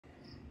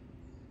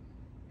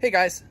Hey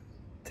guys,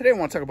 today I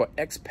want to talk about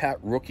expat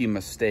rookie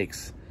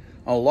mistakes.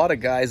 A lot of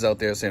guys out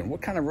there saying,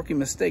 what kind of rookie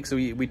mistakes are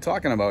we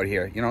talking about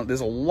here? You know, there's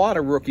a lot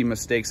of rookie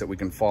mistakes that we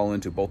can fall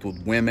into, both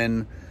with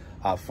women,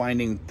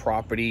 finding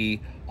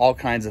property, all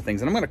kinds of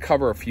things. And I'm going to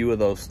cover a few of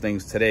those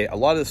things today. A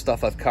lot of the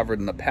stuff I've covered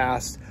in the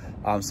past.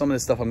 Some of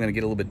this stuff I'm going to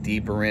get a little bit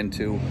deeper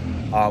into.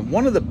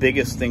 One of the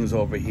biggest things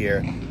over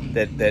here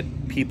that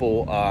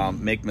people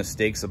make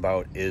mistakes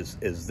about is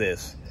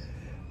this.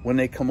 When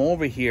they come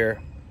over here,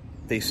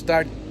 they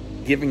start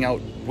giving out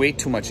way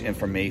too much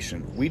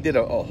information. We did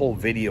a whole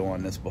video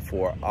on this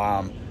before.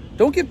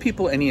 Don't give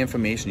people any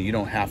information you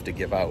don't have to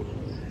give out.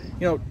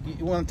 You know,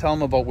 you want to tell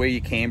them about where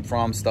you came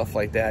from, stuff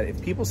like that.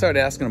 If people start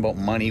asking about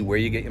money, where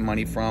you get your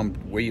money from,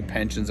 where your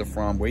pensions are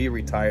from, where you're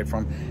retired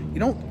from, you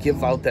don't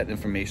give out that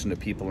information to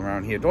people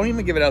around here. Don't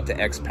even give it out to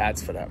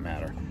expats for that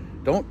matter.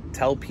 Don't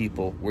tell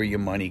people where your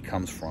money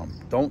comes from.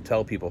 Don't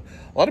tell people.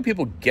 A lot of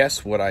people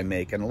guess what I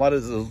make, and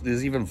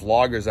there's even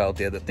vloggers out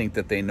there that think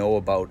that they know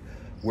about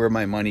where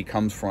my money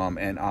comes from,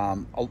 and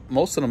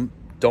most of them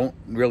don't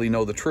really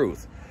know the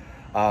truth.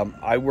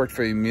 I worked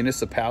for a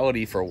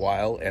municipality for a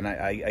while, and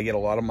I get a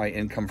lot of my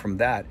income from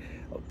that.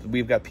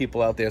 We've got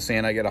people out there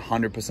saying I get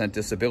 100%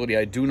 disability.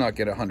 I do not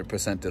get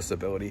 100%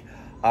 disability,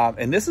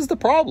 and this is the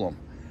problem.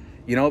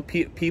 You know,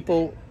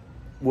 people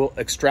will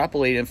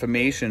extrapolate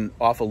information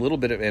off a little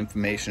bit of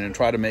information and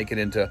try to make it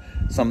into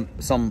some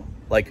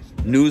like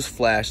news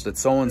flash that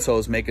so-and-so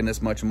is making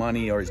this much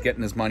money or he's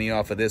getting his money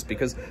off of this,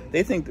 because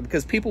they think,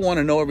 because people want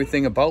to know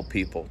everything about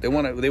people. They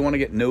want to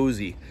get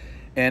nosy,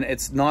 and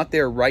it's not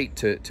their right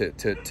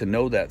to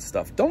know that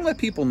stuff. Don't let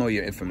people know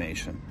your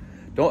information.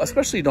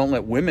 Especially don't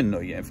let women know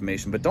your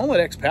information, but don't let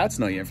expats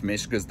know your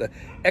information, because the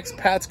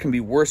expats can be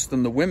worse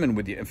than the women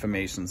with your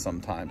information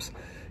sometimes.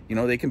 You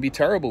know, they can be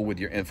terrible with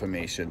your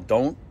information.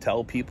 Don't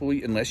tell people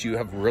unless you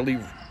have really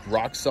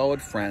rock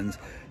solid friends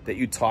that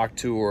you talk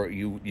to or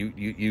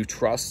you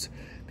trust,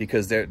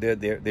 because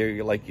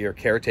they're like your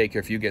caretaker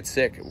if you get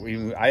sick.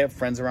 I have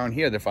friends around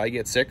here that if I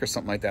get sick or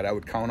something like that, I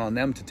would count on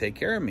them to take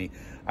care of me.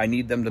 I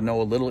need them to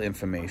know a little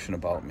information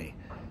about me,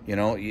 you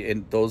know,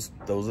 and those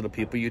are the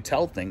people you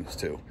tell things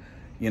to,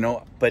 you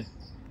know. But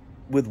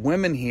with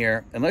women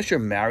here, unless you're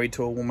married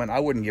to a woman, I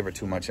wouldn't give her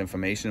too much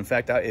information. In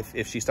fact,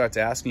 if she starts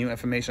asking you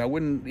information, I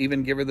wouldn't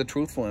even give her the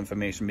truthful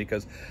information,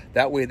 because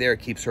that way there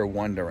it keeps her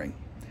wondering.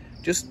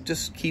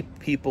 Just keep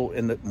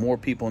more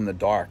people in the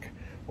dark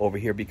over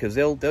here, because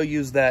they'll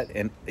use that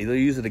and they'll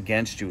use it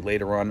against you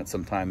later on at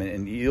some time,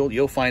 and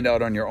you'll find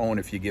out on your own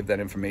if you give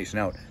that information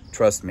out.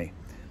 Trust me,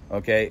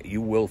 okay?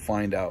 You will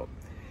find out.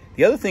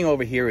 The other thing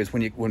over here is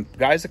when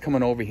guys are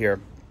coming over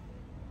here,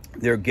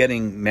 they're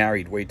getting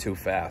married way too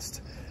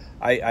fast.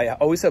 I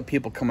always have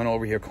people coming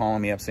over here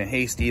calling me up saying,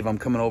 hey Steve, I'm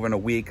coming over in a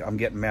week, I'm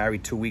getting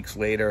married 2 weeks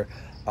later.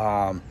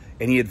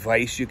 Any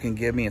advice you can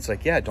give me? It's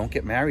like, yeah, don't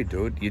get married,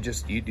 dude. You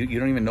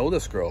don't even know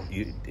this girl.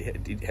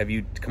 Have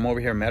you come over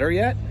here and met her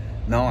yet?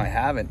 No, I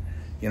haven't.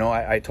 You know,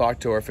 I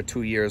talked to her for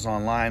 2 years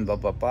online, blah,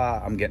 blah,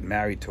 blah. I'm getting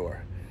married to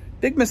her.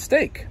 Big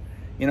mistake.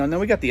 You know, and then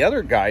we got the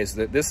other guys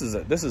that this is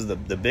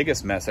the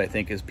biggest mess, I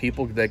think, is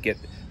people that get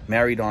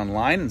married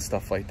online and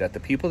stuff like that. The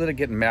people that are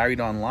getting married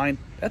online,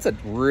 that's a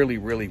really,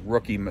 really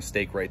rookie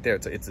mistake right there.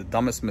 It's the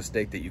dumbest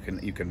mistake that you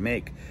can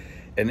make.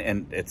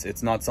 And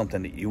it's not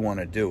something that you want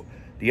to do.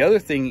 The other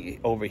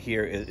thing over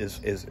here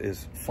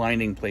is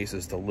finding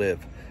places to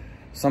live.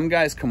 Some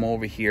guys come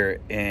over here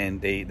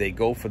and they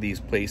go for these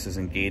places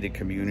in gated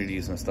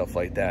communities and stuff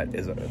like that.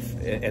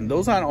 And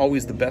those aren't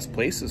always the best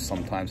places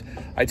sometimes.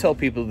 I tell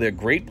people they're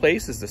great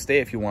places to stay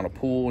if you want a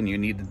pool and you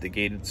need the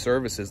gated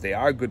services. They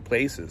are good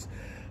places.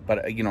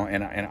 But, you know,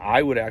 and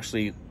I would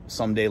actually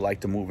someday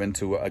like to move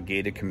into a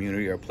gated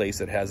community or a place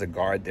that has a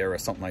guard there or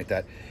something like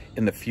that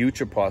in the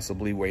future,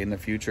 possibly way in the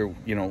future,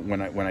 you know,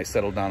 when I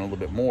settle down a little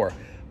bit more.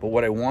 But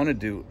what I want to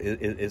do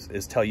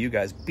is tell you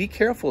guys, be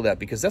careful of that,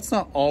 because that's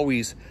not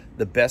always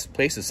the best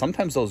places.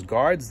 Sometimes those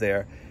guards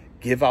there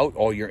give out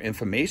all your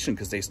information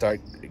because they start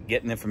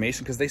getting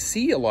information because they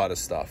see a lot of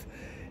stuff.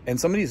 And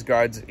some of these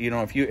guards, you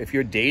know, if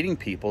you're dating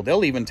people,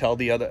 they'll even tell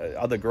the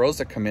other girls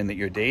that come in that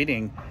you're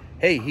dating,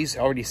 hey, he's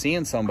already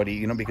seeing somebody,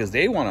 you know, because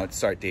they want to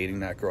start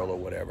dating that girl or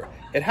whatever.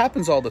 It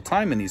happens all the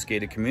time in these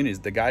gated communities.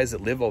 The guys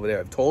that live over there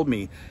have told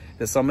me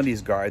that some of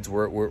these guards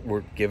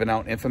were giving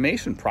out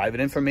information,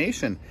 private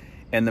information,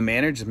 and the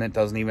management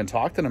doesn't even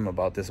talk to them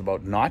about this,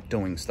 about not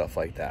doing stuff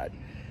like that.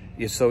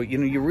 So, you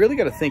know, you really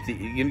got to think that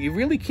you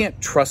really can't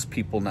trust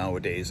people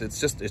nowadays. It's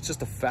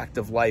just a fact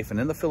of life.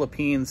 And in the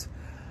Philippines,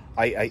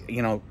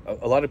 you know,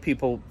 a lot of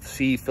people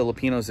see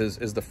Filipinos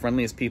as the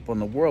friendliest people in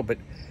the world, but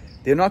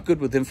they're not good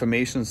with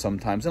information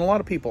sometimes. And a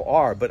lot of people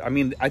are, but I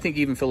mean, I think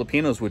even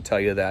Filipinos would tell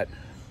you that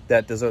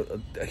there's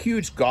a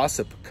huge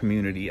gossip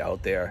community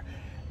out there.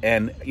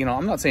 And, you know,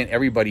 I'm not saying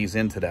everybody's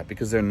into that,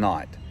 because they're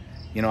not.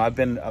 You know, I've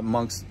been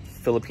amongst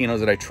Filipinos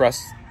that I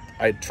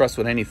trust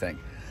with anything.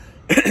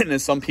 And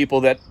there's some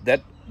people that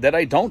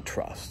I don't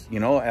trust. You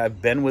know,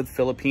 I've been with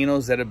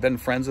Filipinos that have been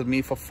friends with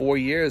me for 4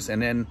 years,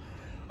 and then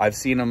I've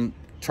seen them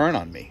turn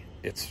on me.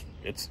 It's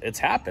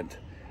happened.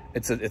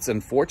 It's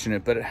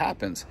unfortunate, but it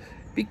happens.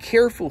 be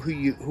careful who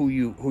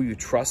you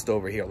trust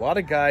over here. A lot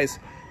of guys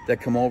that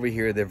come over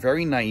here, they're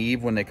very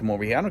naive when they come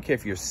over here. I don't care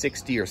if you're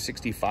 60 or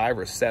 65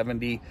 or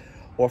 70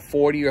 or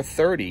 40 or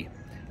 30.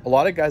 A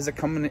lot of guys that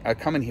are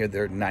coming here,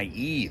 they're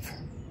naive.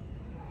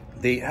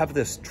 They have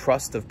this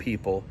trust of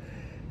people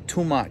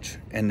too much,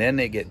 and then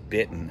they get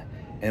bitten.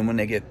 And when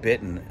they get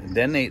bitten,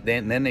 then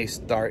they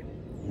start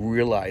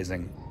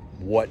realizing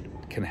what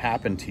can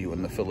happen to you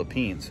in the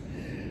Philippines.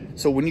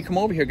 So when you come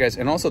over here, guys,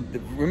 and also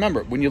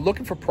remember, when you're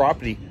looking for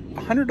property,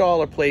 a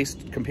 $100 place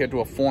compared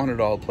to a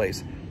 $400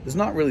 place, there's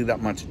not really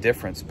that much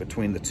difference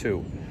between the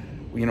two.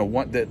 You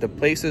know, the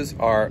places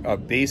are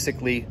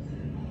basically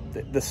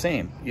the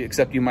same,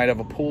 except you might have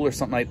a pool or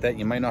something like that.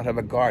 You might not have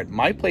a guard.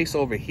 My place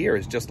over here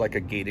is just like a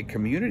gated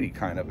community,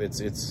 kind of.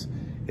 It's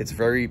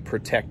very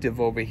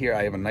protective over here.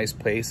 I have a nice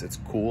place. It's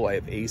cool. I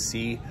have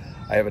AC.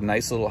 I have a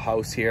nice little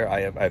house here.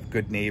 I have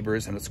good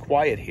neighbors, and it's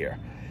quiet here.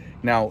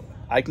 Now,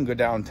 I can go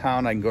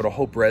downtown. I can go to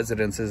Hope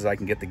Residences. I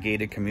can get the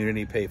gated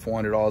community, pay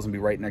 $400 and be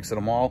right next to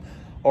the mall.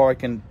 Or I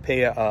can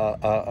pay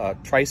a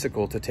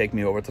tricycle to take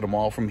me over to the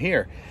mall from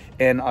here.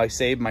 And I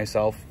save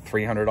myself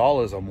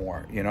 $300 or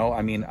more. You know,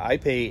 I mean, I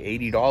pay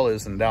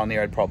 $80, and down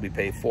there I'd probably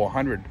pay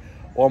 $400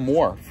 or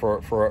more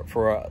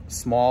for a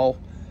small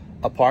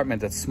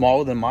apartment that's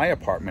smaller than my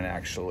apartment,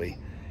 actually.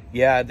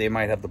 Yeah, they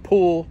might have the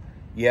pool.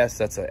 Yes,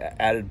 that's an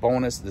added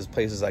bonus. There's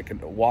places I can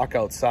walk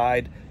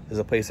outside. There's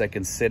a place I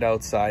can sit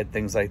outside,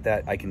 things like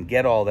that. I can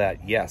get all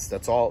that. Yes,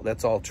 that's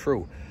all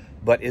true.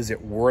 But is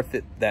it worth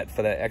it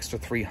for that extra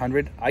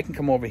 $300? I can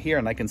come over here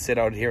and I can sit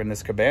out here in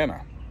this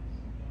cabana.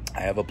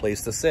 I have a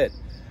place to sit.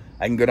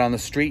 I can go down the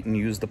street and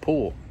use the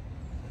pool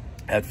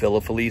at Villa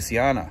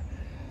Feliciana.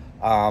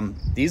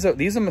 These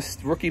are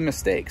rookie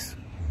mistakes.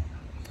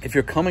 If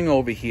you're coming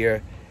over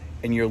here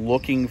and you're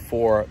looking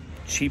for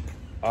cheap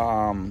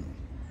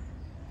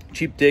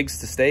digs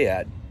to stay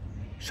at,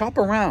 shop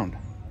around.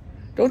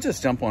 Don't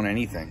just jump on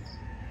anything.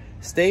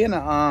 Stay in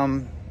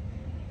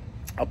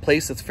a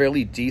place that's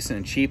fairly decent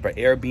and cheap, or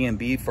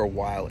Airbnb for a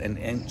while,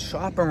 and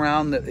shop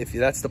around if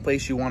that's the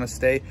place you want to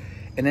stay.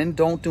 And then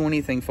don't do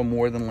anything for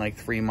more than like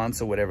 3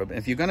 months or whatever. But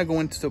if you're going to go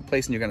into a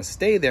place and you're going to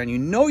stay there, and you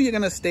know you're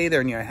going to stay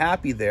there and you're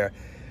happy there,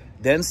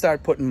 then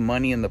start putting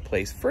money in the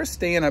place. First,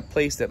 stay in a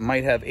place that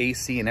might have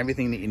AC and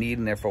everything that you need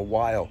in there for a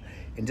while,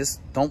 and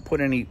just don't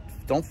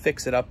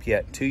fix it up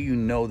yet till you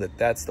know that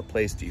that's the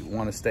place that you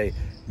want to stay.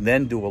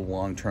 Then do a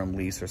long-term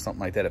lease or something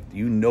like that if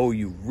you know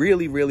you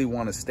really, really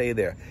want to stay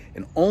there,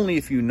 and only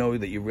if you know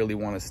that you really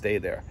want to stay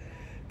there.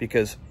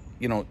 Because,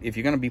 you know, if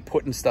you're going to be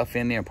putting stuff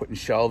in there and putting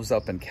shelves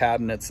up and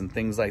cabinets and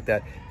things like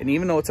that, and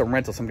even though it's a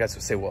rental, some guys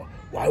would say, well,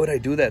 why would I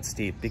do that,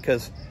 Steve?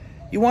 Because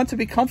you want to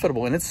be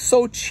comfortable, and it's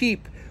so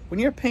cheap. When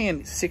you're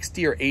paying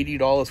 $60 or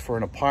 $80 for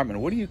an apartment,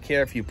 what do you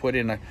care if you put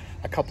in a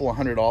couple of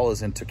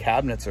 $100 into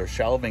cabinets or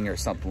shelving or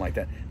something like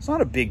that? It's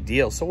not a big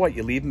deal. So what?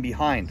 You leave them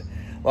behind.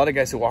 A lot of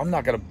guys say, well, I'm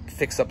not going to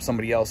fix up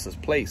somebody else's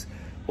place.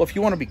 Well, if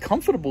you want to be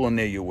comfortable in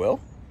there, you will.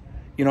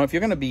 You know, if you're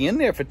going to be in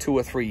there for 2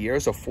 or 3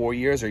 years or 4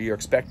 years, or you're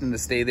expecting to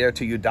stay there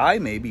till you die,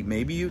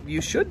 maybe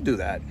you should do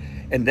that.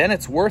 And then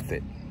it's worth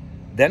it.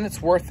 Then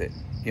it's worth it,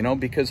 you know,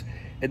 because,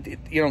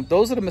 you know,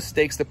 those are the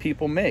mistakes that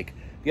people make.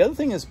 The other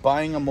thing is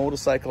buying a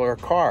motorcycle or a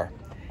car.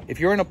 If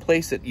you're in a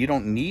place that you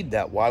don't need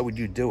that, why would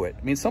you do it?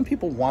 I mean, some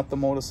people want the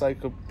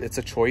motorcycle. It's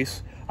a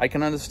choice. I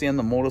can understand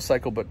the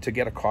motorcycle, but to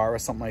get a car or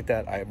something like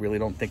that, I really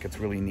don't think it's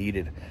really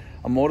needed.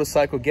 A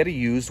motorcycle, get a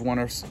used one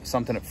or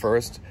something at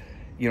first,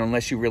 you know,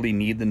 unless you really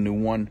need the new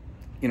one,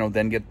 you know,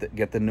 then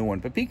get the new one.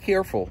 But be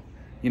careful,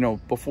 you know,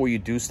 before you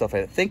do stuff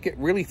like that.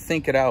 Really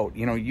think it out.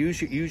 You know,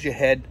 use your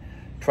head.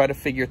 Try to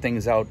figure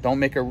things out. Don't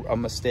make a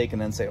mistake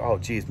and then say, oh,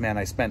 geez, man,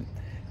 I spent,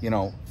 you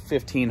know,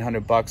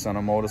 $1,500 on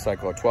a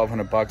motorcycle or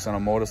 $1,200 on a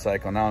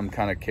motorcycle. Now I'm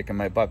kind of kicking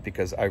my butt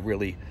because I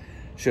really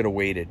should have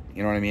waited.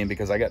 You know what I mean?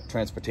 Because I got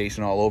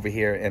transportation all over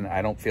here and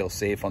I don't feel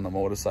safe on the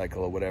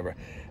motorcycle or whatever.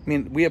 I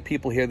mean, we have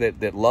people here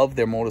that love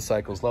their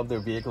motorcycles, love their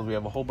vehicles. We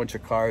have a whole bunch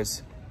of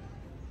cars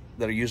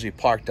that are usually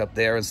parked up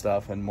there and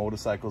stuff, and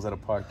motorcycles that are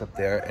parked up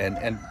there,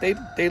 and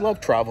they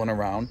love traveling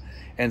around.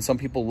 And some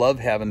people love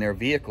having their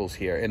vehicles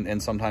here,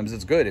 and sometimes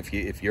it's good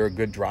if you're a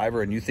good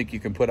driver and you think you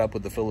can put up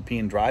with the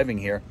Philippine driving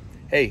here.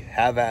 Hey,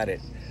 have at it,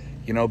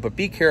 you know. But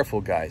be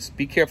careful, guys.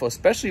 Be careful,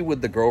 especially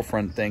with the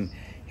girlfriend thing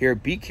here.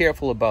 Be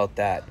careful about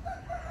that.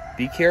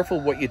 Be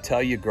careful what you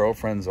tell your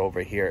girlfriends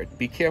over here.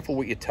 Be careful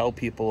what you tell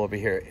people over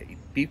here.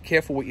 Be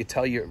careful what you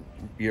tell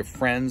your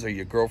friends or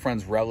your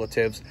girlfriend's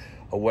relatives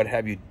or what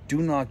have you.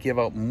 Do not give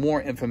out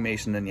more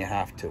information than you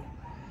have to.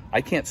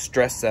 I can't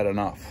stress that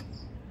enough.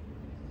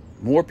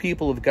 More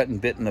people have gotten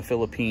bit in the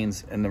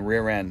Philippines in the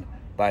rear end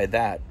by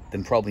that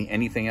than probably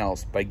anything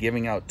else, by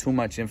giving out too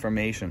much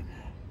information.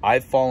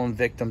 I've fallen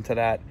victim to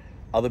that.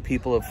 Other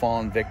people have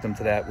fallen victim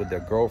to that with their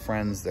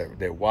girlfriends,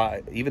 their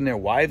wives, even their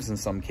wives in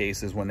some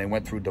cases when they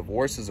went through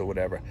divorces or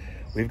whatever.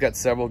 We've got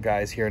several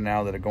guys here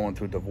now that are going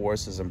through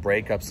divorces and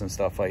breakups and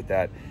stuff like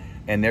that,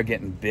 and they're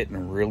getting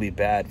bitten really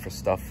bad for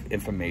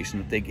information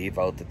that they gave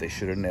out that they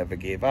should have never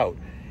gave out.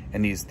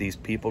 And these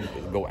people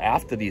go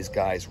after these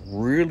guys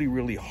really,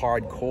 really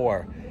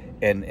hardcore,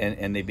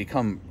 and they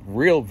become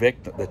real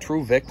victim. The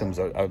true victims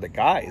are the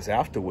guys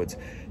afterwards,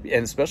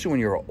 and especially when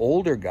you're an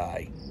older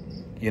guy,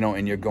 you know,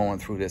 and you're going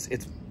through this.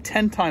 It's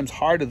 10 times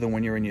harder than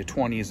when you're in your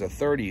 20s or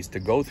 30s to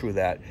go through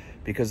that,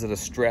 because of the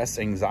stress,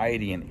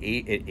 anxiety, and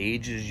it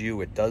ages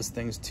you. It does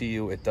things to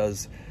you. It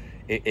does.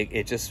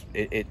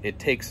 It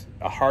takes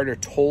a harder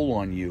toll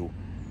on you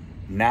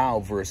now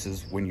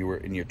versus when you were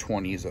in your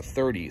 20s or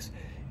 30s.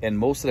 And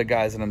most of the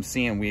guys that I'm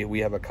seeing, we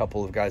have a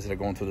couple of guys that are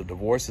going through the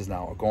divorces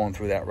now, are going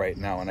through that right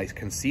now. And I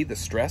can see the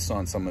stress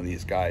on some of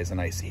these guys,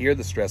 and I hear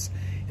the stress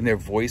in their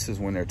voices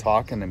when they're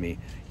talking to me.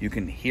 You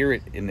can hear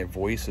it in their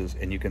voices,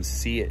 and you can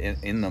see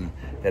it in them,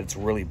 that it's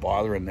really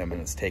bothering them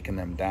and it's taking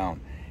them down.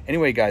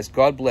 Anyway, guys,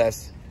 God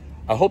bless.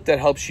 I hope that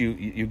helps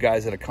you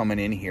guys that are coming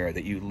in here,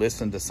 that you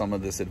listen to some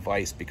of this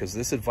advice, because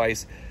this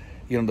advice,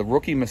 you know, the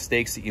rookie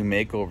mistakes that you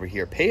make over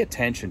here, pay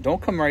attention.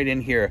 Don't come right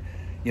in here,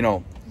 you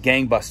know,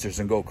 gangbusters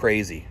and go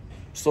crazy.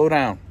 Slow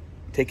down.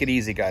 Take it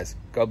easy, guys.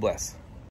 God bless.